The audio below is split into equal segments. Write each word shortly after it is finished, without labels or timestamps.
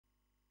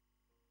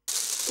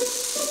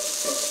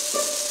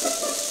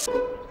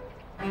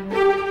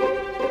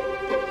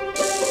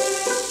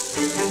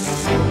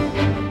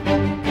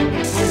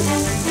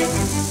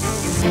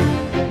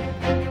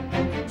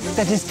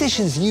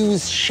Statisticians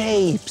use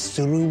shapes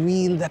to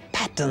reveal the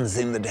patterns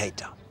in the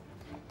data.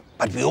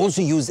 But we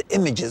also use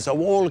images of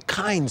all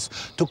kinds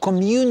to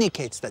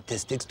communicate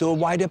statistics to a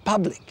wider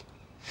public.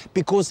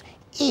 Because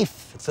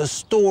if the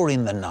story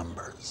in the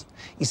numbers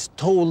is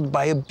told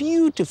by a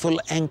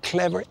beautiful and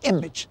clever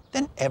image,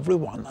 then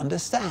everyone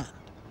understands.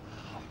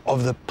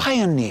 Of the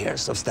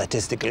pioneers of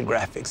statistical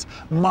graphics,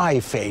 my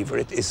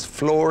favorite is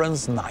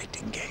Florence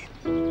Nightingale.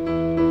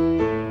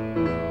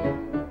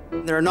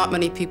 There are not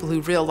many people who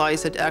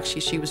realize that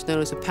actually she was known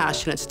as a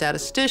passionate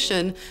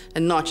statistician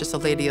and not just a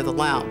lady of the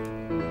lamp.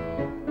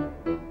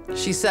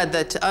 She said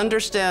that to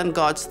understand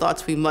God's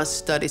thoughts, we must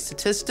study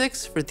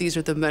statistics, for these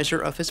are the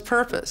measure of his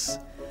purpose.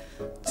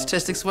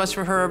 Statistics was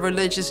for her a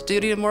religious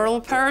duty and moral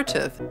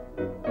imperative.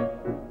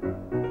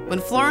 When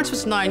Florence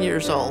was 9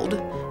 years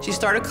old, she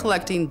started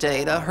collecting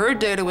data. Her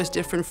data was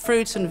different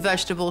fruits and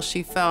vegetables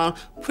she found,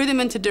 put them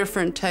into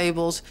different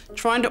tables,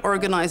 trying to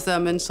organize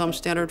them in some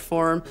standard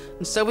form.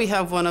 And so we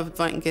have one of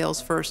Nightingale's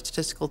first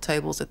statistical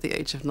tables at the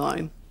age of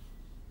 9.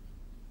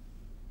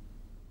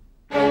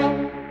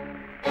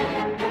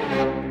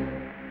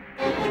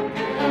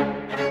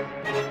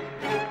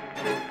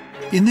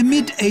 In the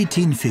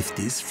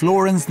mid-1850s,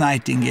 Florence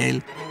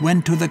Nightingale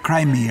went to the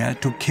Crimea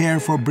to care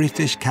for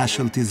British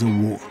casualties of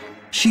war.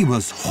 She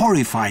was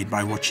horrified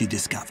by what she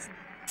discovered.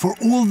 For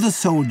all the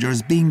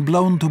soldiers being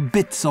blown to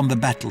bits on the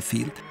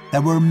battlefield,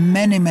 there were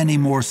many, many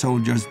more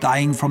soldiers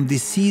dying from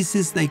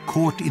diseases they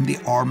caught in the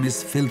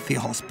army's filthy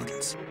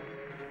hospitals.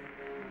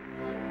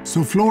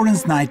 So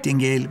Florence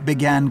Nightingale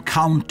began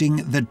counting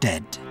the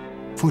dead.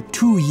 For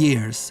 2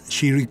 years,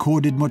 she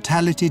recorded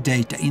mortality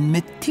data in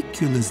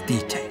meticulous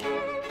detail.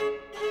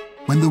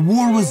 When the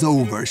war was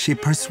over, she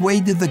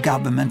persuaded the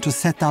government to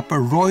set up a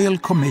royal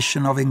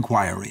commission of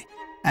inquiry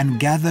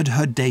and gathered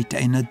her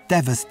data in a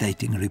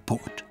devastating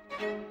report.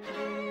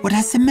 What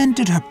has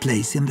cemented her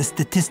place in the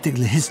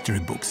statistical history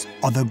books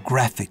are the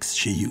graphics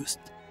she used,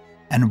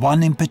 and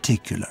one in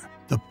particular,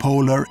 the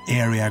polar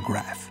area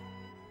graph.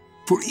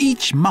 For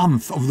each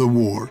month of the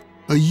war,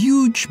 a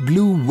huge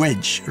blue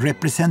wedge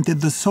represented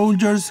the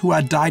soldiers who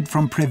had died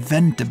from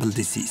preventable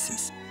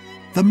diseases.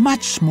 The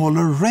much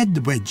smaller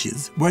red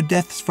wedges were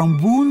deaths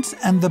from wounds,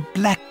 and the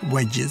black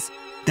wedges,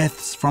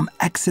 deaths from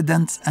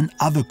accidents and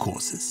other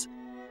causes.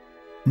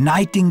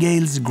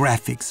 Nightingale's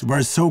graphics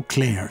were so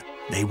clear,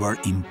 they were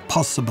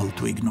impossible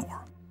to ignore.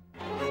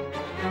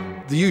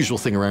 The usual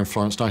thing around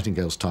Florence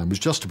Nightingale's time was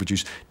just to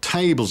produce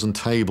tables and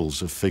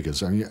tables of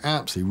figures. I mean,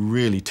 absolutely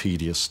really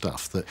tedious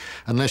stuff that,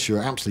 unless you're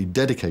an absolutely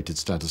dedicated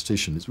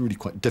statistician, it's really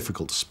quite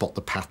difficult to spot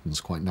the patterns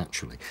quite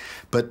naturally.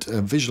 But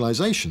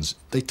visualizations,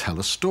 they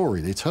tell a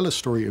story. They tell a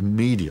story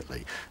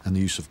immediately. And the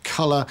use of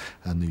colour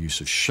and the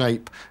use of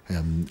shape,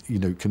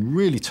 can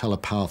really tell a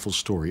powerful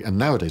story. And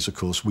nowadays, of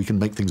course, we can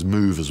make things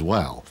move as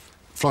well.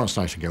 Florence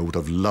Nightingale would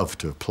have loved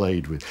to have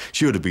played with.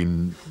 She would have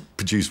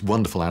produced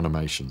wonderful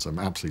animations, I'm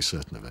absolutely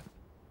certain of it.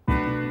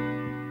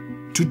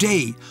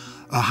 Today,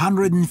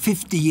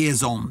 150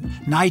 years on,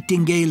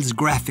 Nightingale's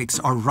graphics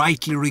are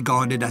rightly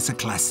regarded as a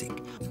classic.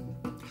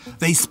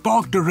 They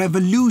sparked a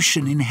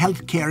revolution in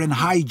healthcare and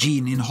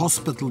hygiene in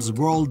hospitals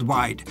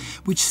worldwide,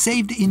 which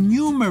saved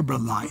innumerable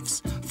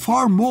lives,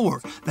 far more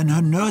than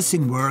her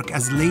nursing work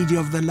as Lady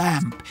of the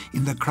Lamp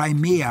in the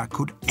Crimea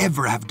could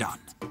ever have done.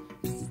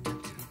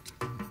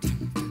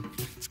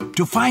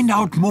 To find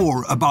out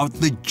more about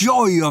the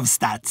joy of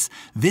stats,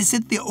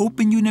 visit the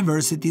Open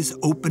University's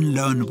Open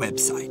Learn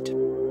website.